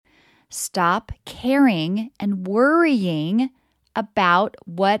Stop caring and worrying about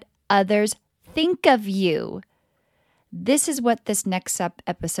what others think of you. This is what this next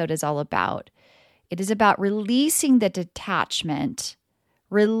episode is all about. It is about releasing the detachment,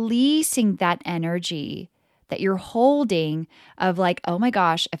 releasing that energy that you're holding of like, oh my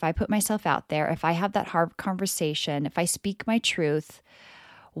gosh, if I put myself out there, if I have that hard conversation, if I speak my truth,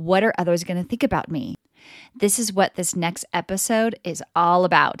 what are others going to think about me? This is what this next episode is all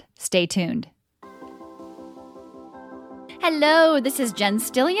about. Stay tuned. Hello, this is Jen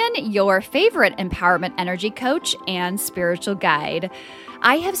Stillion, your favorite empowerment energy coach and spiritual guide.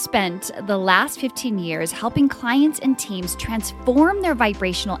 I have spent the last 15 years helping clients and teams transform their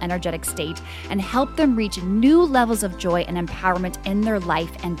vibrational energetic state and help them reach new levels of joy and empowerment in their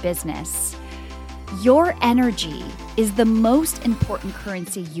life and business. Your energy is the most important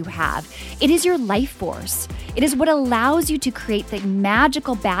currency you have. It is your life force. It is what allows you to create the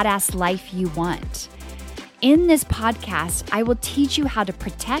magical, badass life you want. In this podcast, I will teach you how to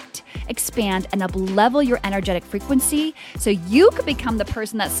protect, expand, and up-level your energetic frequency so you can become the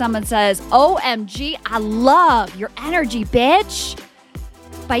person that someone says, OMG, I love your energy, bitch.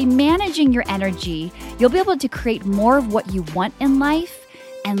 By managing your energy, you'll be able to create more of what you want in life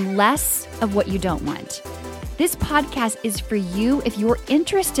and less of what you don't want. This podcast is for you if you're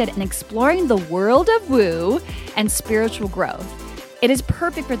interested in exploring the world of woo and spiritual growth. It is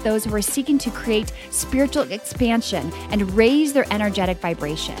perfect for those who are seeking to create spiritual expansion and raise their energetic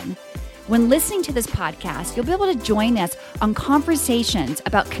vibration. When listening to this podcast, you'll be able to join us on conversations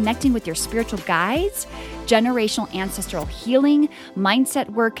about connecting with your spiritual guides, generational ancestral healing, mindset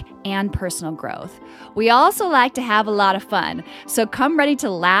work, and personal growth. We also like to have a lot of fun, so come ready to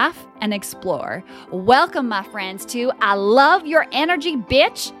laugh and explore. Welcome, my friends, to I Love Your Energy,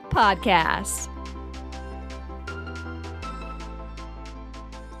 Bitch podcast.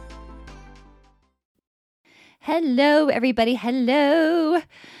 Hello, everybody. Hello.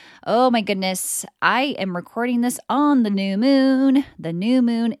 Oh my goodness. I am recording this on the new moon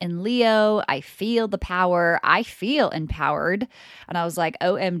in Leo. I feel the power. I feel empowered. And I was like,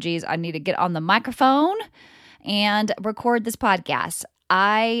 OMGs, I need to get on the microphone and record this podcast.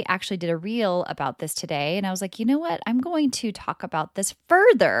 I actually did a reel about this today. And I was like, you know what? I'm going to talk about this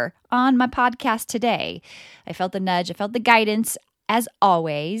further on my podcast today. I felt the nudge. I felt the guidance as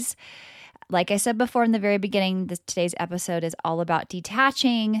always. Like I said before in the very beginning, today's episode is all about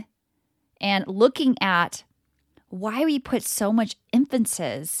detaching and looking at why we put so much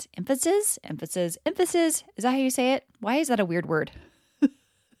emphasis. Is that how you say it? Why is that a weird word?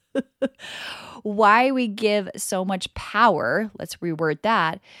 Why we give so much power, let's reword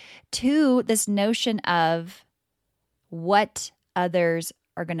that, to this notion of what others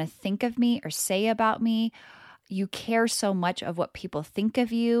are going to think of me or say about me. You care so much of what people think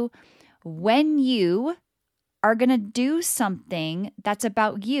of you. When you are going to do something that's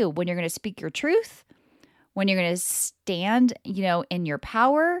about you, when you're going to speak your truth, when you're going to stand, in your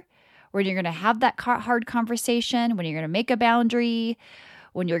power, when you're going to have that hard conversation, when you're going to make a boundary,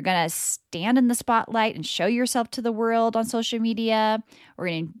 when you're going to stand in the spotlight and show yourself to the world on social media, or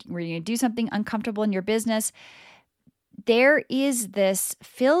you're going to do something uncomfortable in your business, there is this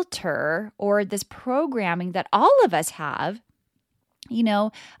filter or this programming that all of us have,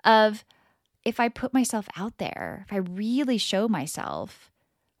 of if I put myself out there, if I really show myself,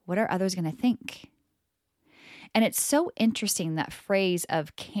 what are others going to think? And it's so interesting, that phrase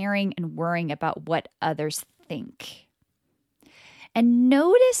of caring and worrying about what others think. And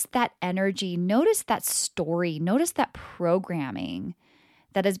notice that energy, notice that story, notice that programming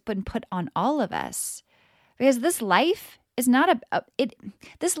that has been put on all of us. Because this life is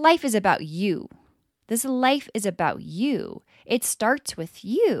this life is about you. This life is about you. It starts with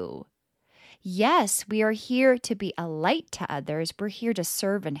you. Yes, we are here to be a light to others. We're here to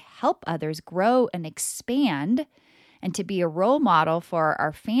serve and help others grow and expand, and to be a role model for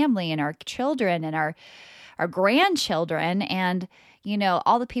our family and our children and our grandchildren and,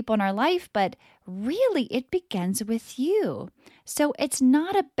 all the people in our life. But really, it begins with you. So it's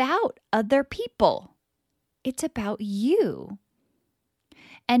not about other people. It's about you.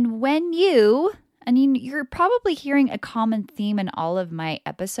 And when you're probably hearing a common theme in all of my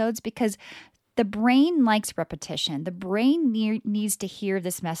episodes, because the brain likes repetition. The brain needs to hear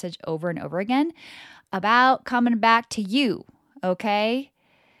this message over and over again about coming back to you, okay?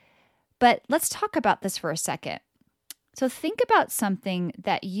 But let's talk about this for a second. So think about something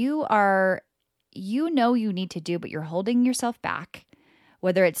that you need to do, but you're holding yourself back,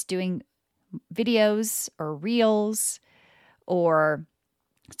 whether it's doing videos or reels or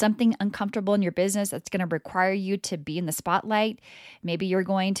something uncomfortable in your business that's going to require you to be in the spotlight. Maybe you're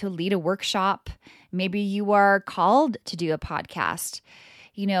going to lead a workshop. Maybe you are called to do a podcast,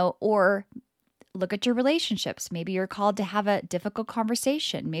 or look at your relationships. Maybe you're called to have a difficult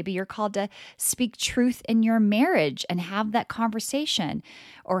conversation. Maybe you're called to speak truth in your marriage and have that conversation,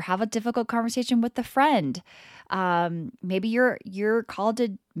 or have a difficult conversation with a friend. Maybe you're called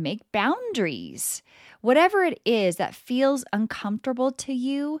to make boundaries. Whatever it is that feels uncomfortable to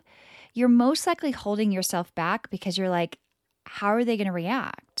you, you're most likely holding yourself back because you're like, how are they going to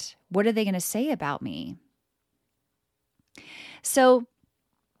react? What are they going to say about me? So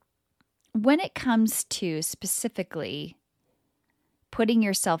when it comes to specifically putting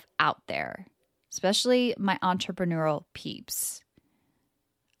yourself out there, especially my entrepreneurial peeps,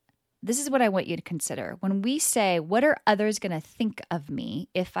 this is what I want you to consider. When we say, what are others going to think of me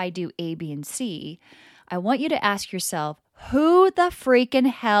if I do A, B, and C? I want you to ask yourself, who the freaking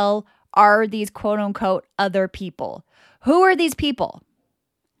hell are these quote unquote other people? Who are these people?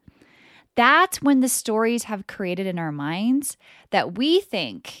 That's when the stories have created in our minds that we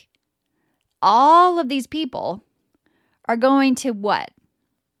think all of these people are going to what?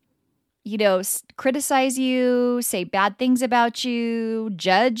 Criticize you, say bad things about you,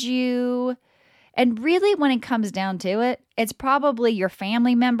 judge you. And really, when it comes down to it, it's probably your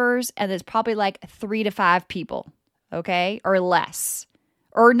family members, and it's probably like 3 to 5 people, okay? Or less.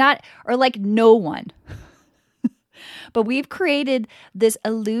 Or not, or like no one. But we've created this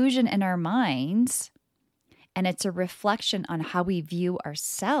illusion in our minds, and it's a reflection on how we view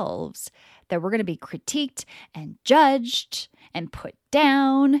ourselves, that we're going to be critiqued and judged and put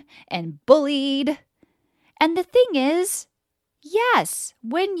down and bullied. And the thing is, yes,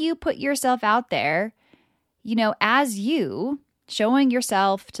 when you put yourself out there, as you, showing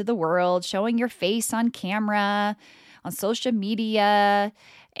yourself to the world, showing your face on camera, on social media,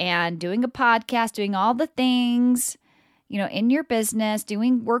 and doing a podcast, doing all the things, in your business,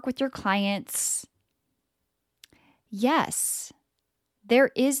 doing work with your clients, yes,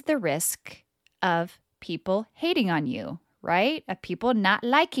 there is the risk of people hating on you, right? Of people not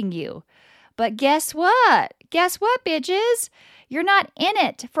liking you. But guess what? Guess what, bitches? You're not in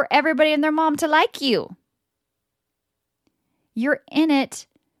it for everybody and their mom to like you. You're in it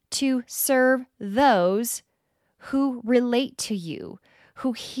to serve those who relate to you,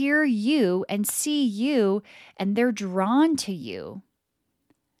 who hear you and see you, and they're drawn to you.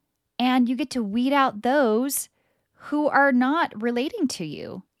 And you get to weed out those who are not relating to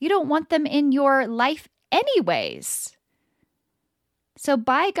you. You don't want them in your life anyways. So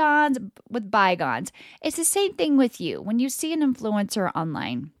bygones with bygones. It's the same thing with you. When you see an influencer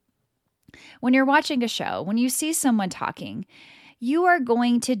online, when you're watching a show, when you see someone talking, you are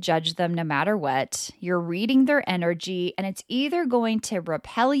going to judge them no matter what. You're reading their energy, and it's either going to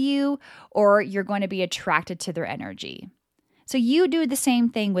repel you or you're going to be attracted to their energy. So you do the same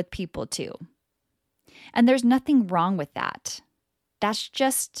thing with people too. And there's nothing wrong with that. That's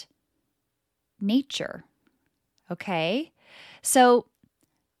just nature. Okay? So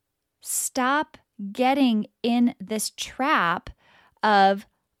stop getting in this trap of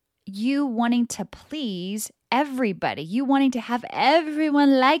you wanting to please everybody. You wanting to have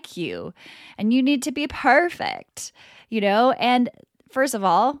everyone like you. And you need to be perfect, And first of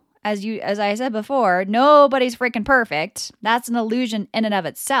all, as I said before, nobody's freaking perfect. That's an illusion in and of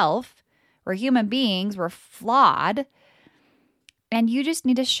itself. We're human beings. We're flawed. And you just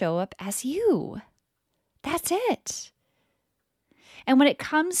need to show up as you. That's it. And when it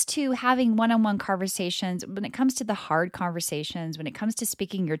comes to having one-on-one conversations, when it comes to the hard conversations, when it comes to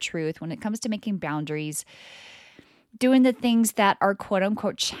speaking your truth, when it comes to making boundaries, doing the things that are quote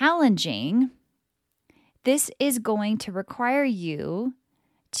unquote challenging, this is going to require you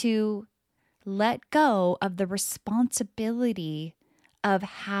to let go of the responsibility of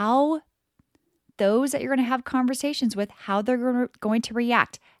how those that you're going to have conversations with, how they're going to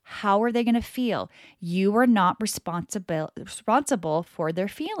react. How are they going to feel? You are not responsible for their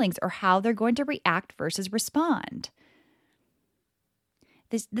feelings or how they're going to react versus respond.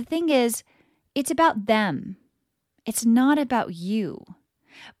 The thing is, it's about them. It's not about you.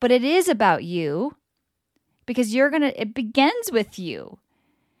 But it is about you because it begins with you.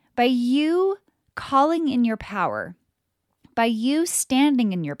 By you calling in your power, by you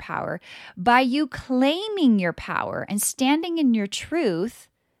standing in your power, by you claiming your power and standing in your truth,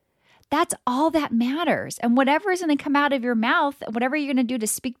 that's all that matters. And whatever is going to come out of your mouth, whatever you're going to do to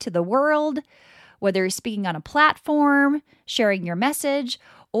speak to the world, whether you're speaking on a platform, sharing your message,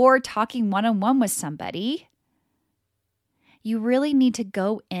 or talking one-on-one with somebody, you really need to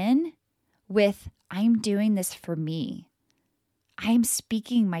go in with, I'm doing this for me. I'm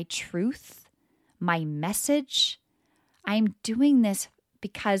speaking my truth, my message. I'm doing this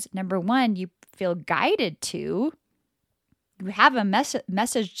because, number one, you feel guided to. You have a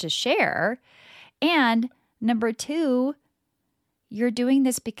message to share. And number two, you're doing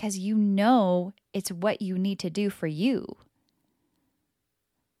this because you know it's what you need to do for you.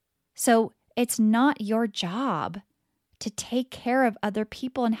 So it's not your job to take care of other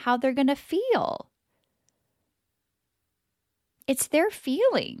people and how they're going to feel. It's their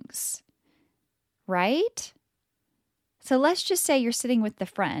feelings, right? So let's just say you're sitting with the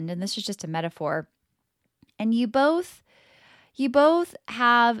friend, and this is just a metaphor, and you both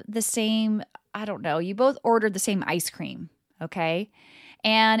have the same, you both ordered the same ice cream, okay?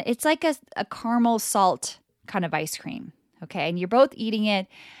 And it's like a caramel salt kind of ice cream, okay? And you're both eating it,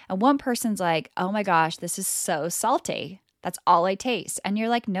 and one person's like, oh my gosh, this is so salty. That's all I taste. And you're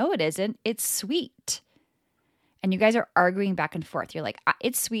like, no, it isn't. It's sweet. And you guys are arguing back and forth. You're like,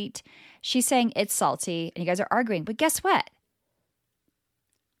 it's sweet. She's saying it's salty. And you guys are arguing. But guess what?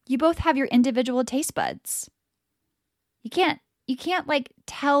 You both have your individual taste buds. You can't like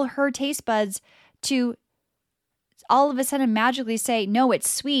tell her taste buds to all of a sudden magically say, no, it's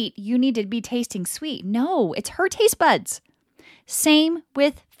sweet. You need to be tasting sweet. No, it's her taste buds. Same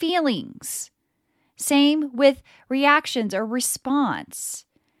with feelings. Same with reactions or response.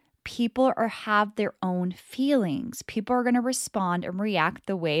 People have their own feelings. People are going to respond and react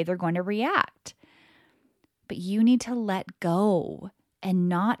the way they're going to react. But you need to let go and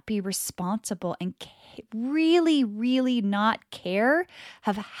not be responsible and really, really not care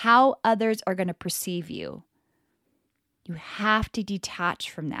of how others are going to perceive you. You have to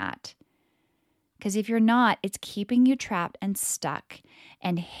detach from that. Because if you're not, it's keeping you trapped and stuck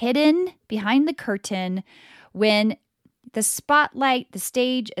and hidden behind the curtain when the spotlight, the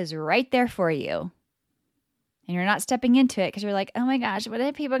stage is right there for you. And you're not stepping into it because you're like, oh my gosh, what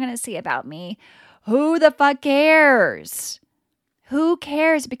are people going to see about me? Who the fuck cares? Who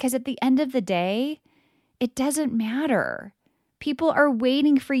cares? Because at the end of the day, it doesn't matter. People are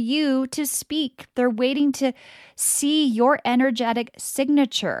waiting for you to speak. They're waiting to see your energetic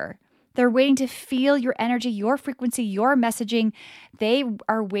signature. They're waiting to feel your energy, your frequency, your messaging. They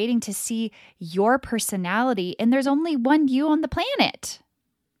are waiting to see your personality. And there's only one you on the planet.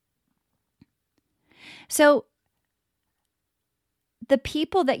 So the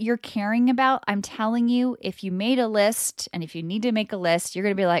people that you're caring about, I'm telling you, if you made a list, and if you need to make a list, you're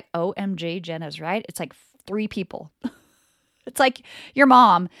going to be like, OMG, Jenna's right. It's like 3 people. It's like your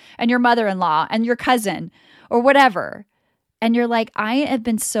mom and your mother-in-law and your cousin or whatever. And you're like, I have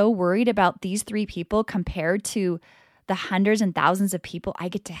been so worried about these 3 people compared to the hundreds and thousands of people I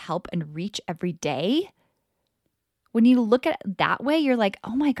get to help and reach every day. When you look at it that way, you're like,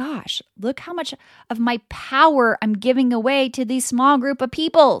 oh my gosh, look how much of my power I'm giving away to these small group of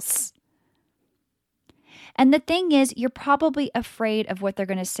peoples. And the thing is, you're probably afraid of what they're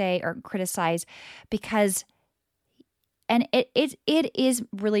going to say or criticize because and it is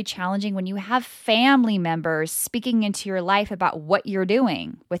really challenging when you have family members speaking into your life about what you're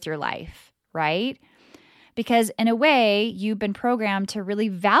doing with your life, right? Because in a way, you've been programmed to really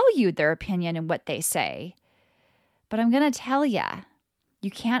value their opinion and what they say. But I'm going to tell you,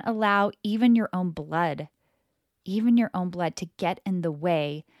 you can't allow even your own blood to get in the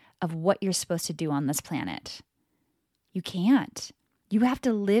way of what you're supposed to do on this planet. You can't. You have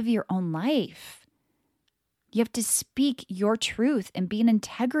to live your own life. You have to speak your truth and be in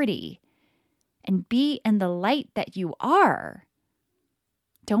integrity and be in the light that you are.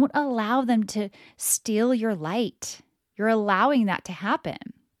 Don't allow them to steal your light. You're allowing that to happen.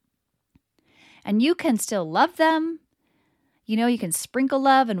 And you can still love them. You can sprinkle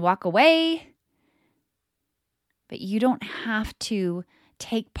love and walk away. But you don't have to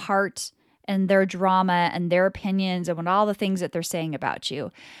take part in their drama and their opinions and all the things that they're saying about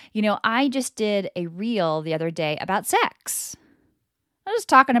you. I just did a reel the other day about sex. I was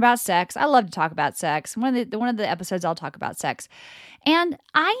talking about sex. I love to talk about sex. One of the episodes I'll talk about sex. And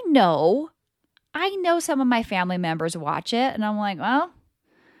I know some of my family members watch it and I'm like, well,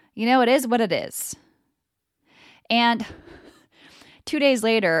 it is what it is. And 2 days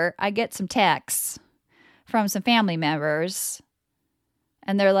later, I get some texts from some family members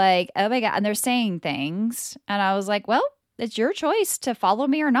and they're like, oh my God, and they're saying things. And I was like, well, it's your choice to follow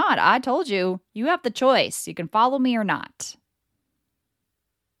me or not. I told you, you have the choice. You can follow me or not.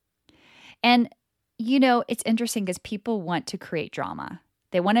 And, it's interesting because people want to create drama.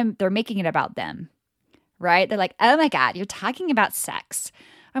 They're making it about them, right? They're like, oh my God, you're talking about sex.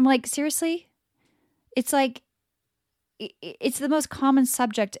 I'm like, seriously? It's like, it's the most common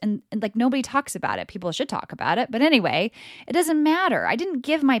subject, and like nobody talks about it. People should talk about it. But anyway, it doesn't matter. I didn't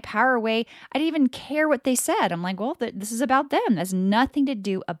give my power away. I didn't even care what they said. I'm like, well, this is about them. That's nothing to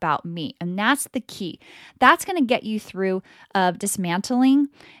do about me. And that's the key. That's going to get you through dismantling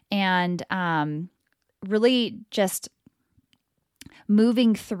and really just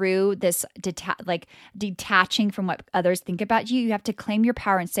moving through this detaching from what others think about you. You have to claim your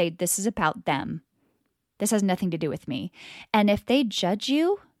power and say, this is about them. This has nothing to do with me. And if they judge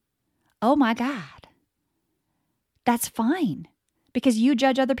you, oh my God, that's fine, because you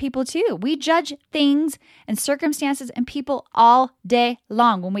judge other people too. We judge things and circumstances and people all day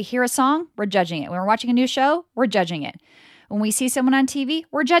long. When we hear a song, we're judging it. When we're watching a new show, we're judging it. When we see someone on TV,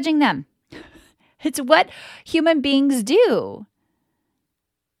 we're judging them. It's what human beings do.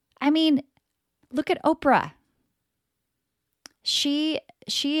 I mean, look at Oprah. She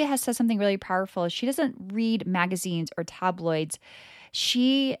has said something really powerful. She doesn't read magazines or tabloids.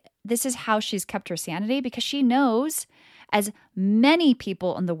 This is how she's kept her sanity, because she knows, as many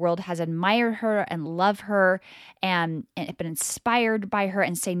people in the world has admired her and love her and been inspired by her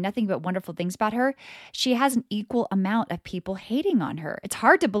and say nothing but wonderful things about her, she has an equal amount of people hating on her. It's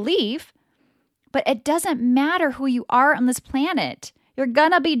hard to believe, but it doesn't matter who you are on this planet. You're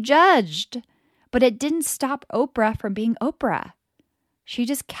gonna be judged. But it didn't stop Oprah from being Oprah. She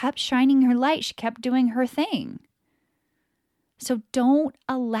just kept shining her light. She kept doing her thing. So don't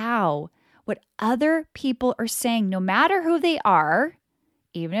allow what other people are saying, no matter who they are,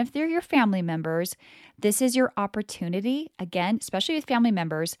 even if they're your family members. This is your opportunity, again, especially with family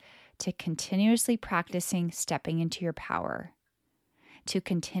members, to continuously practicing stepping into your power, to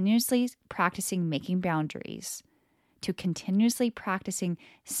continuously practicing making boundaries, to continuously practicing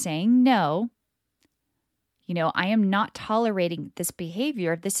saying no. You know, I am not tolerating this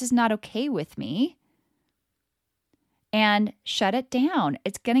behavior. This is not okay with me. And shut it down.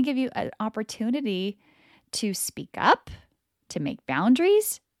 It's going to give you an opportunity to speak up, to make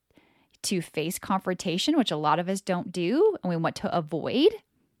boundaries, to face confrontation, which a lot of us don't do and we want to avoid.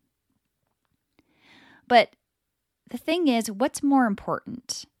 But the thing is, what's more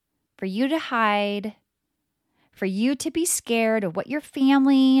important? For you to hide, for you to be scared of what your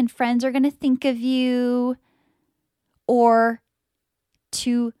family and friends are going to think of you, or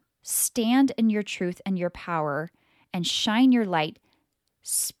to stand in your truth and your power and shine your light,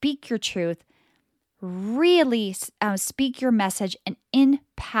 speak your truth, really speak your message and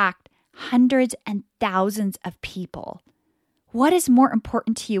impact hundreds and thousands of people. What is more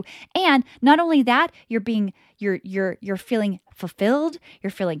important to you? And not only that, you're feeling fulfilled,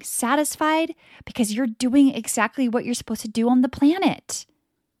 you're feeling satisfied because you're doing exactly what you're supposed to do on the planet.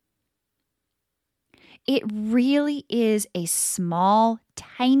 It really is a small,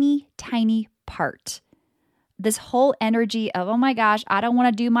 tiny, tiny part. This whole energy of, oh my gosh, I don't want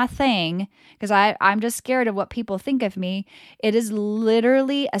to do my thing because I'm just scared of what people think of me. It is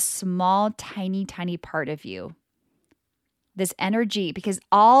literally a small, tiny, tiny part of you. This energy, because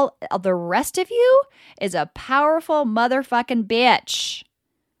all of the rest of you is a powerful motherfucking bitch.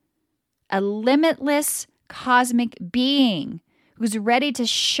 A limitless cosmic being who's ready to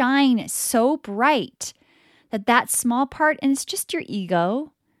shine so bright that small part, and it's just your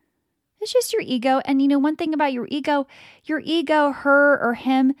ego. It's just your ego. And you know, one thing about your ego, her or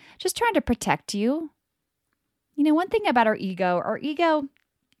him, just trying to protect you. You know, one thing about our ego,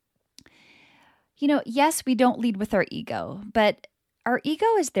 you know, yes, we don't lead with our ego, but our ego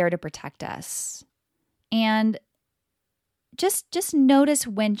is there to protect us. And just notice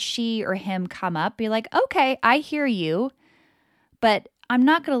when she or him come up, be like, okay, I hear you, but I'm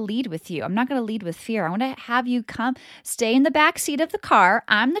not going to lead with you. I'm not going to lead with fear. I want to have you come stay in the back seat of the car.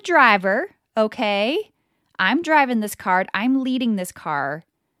 I'm the driver, okay? I'm driving this car. I'm leading this car.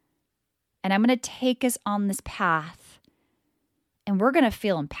 And I'm going to take us on this path. And we're going to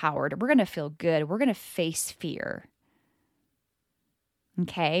feel empowered. We're going to feel good. We're going to face fear.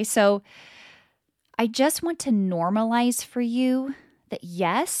 Okay, so I just want to normalize for you that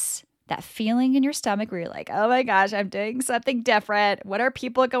yes, that feeling in your stomach where you're like, oh my gosh, I'm doing something different. What are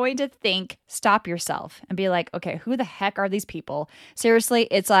people going to think? Stop yourself and be like, okay, who the heck are these people? Seriously,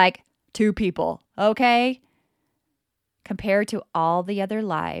 it's like 2 people, okay? Compared to all the other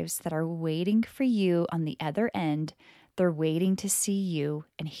lives that are waiting for you on the other end. They're waiting to see you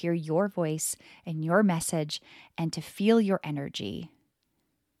and hear your voice and your message and to feel your energy.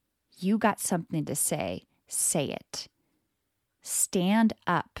 You got something to say. Say it. Stand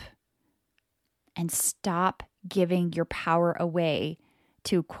up. And stop giving your power away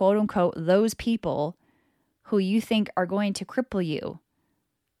to quote unquote those people who you think are going to cripple you.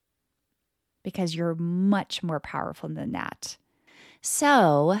 because you're much more powerful than that.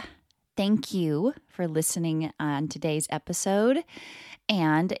 So, thank you for listening on today's episode.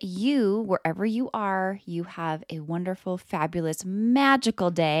 And you, wherever you are, you have a wonderful, fabulous,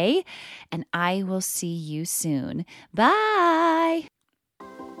 magical day. And I will see you soon. Bye.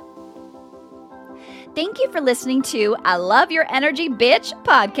 Thank you for listening to I Love Your Energy Bitch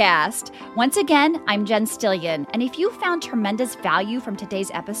podcast. Once again, I'm Jen Stillion. And if you found tremendous value from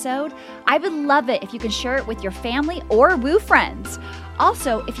today's episode, I would love it if you can share it with your family or woo friends.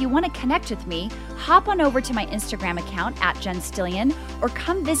 Also, if you want to connect with me, hop on over to my Instagram account at Jen Stillion or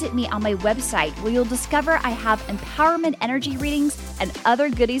come visit me on my website where you'll discover I have empowerment energy readings and other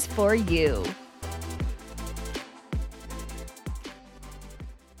goodies for you.